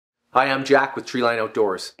Hi, I'm Jack with Treeline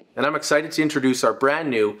Outdoors, and I'm excited to introduce our brand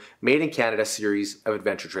new Made in Canada series of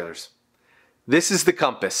adventure trailers. This is the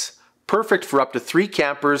Compass, perfect for up to 3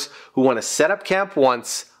 campers who want to set up camp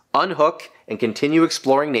once, unhook, and continue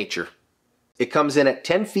exploring nature. It comes in at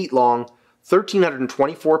 10 feet long,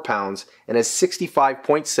 1,324 pounds, and has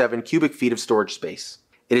 65.7 cubic feet of storage space.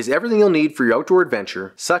 It is everything you'll need for your outdoor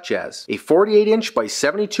adventure, such as a 48-inch by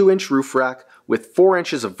 72-inch roof rack with 4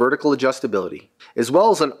 inches of vertical adjustability, as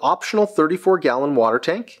well as an optional 34-gallon water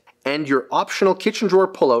tank, and your optional kitchen drawer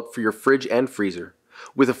pullout for your fridge and freezer,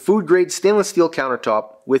 with a food-grade stainless steel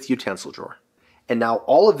countertop with utensil drawer. And now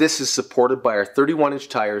all of this is supported by our 31-inch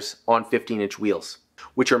tires on 15-inch wheels,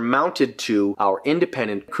 which are mounted to our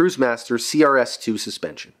independent Cruisemaster CRS2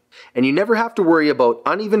 suspension. And you never have to worry about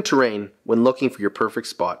uneven terrain when looking for your perfect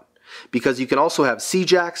spot, because you can also have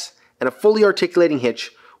C-jacks and a fully articulating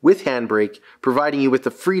hitch with handbrake, providing you with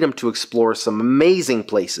the freedom to explore some amazing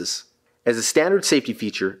places. As a standard safety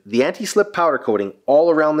feature, the anti-slip powder coating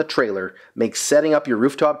all around the trailer makes setting up your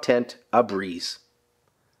rooftop tent a breeze.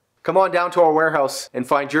 Come on down to our warehouse and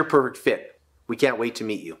find your perfect fit. We can't wait to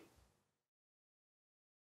meet you.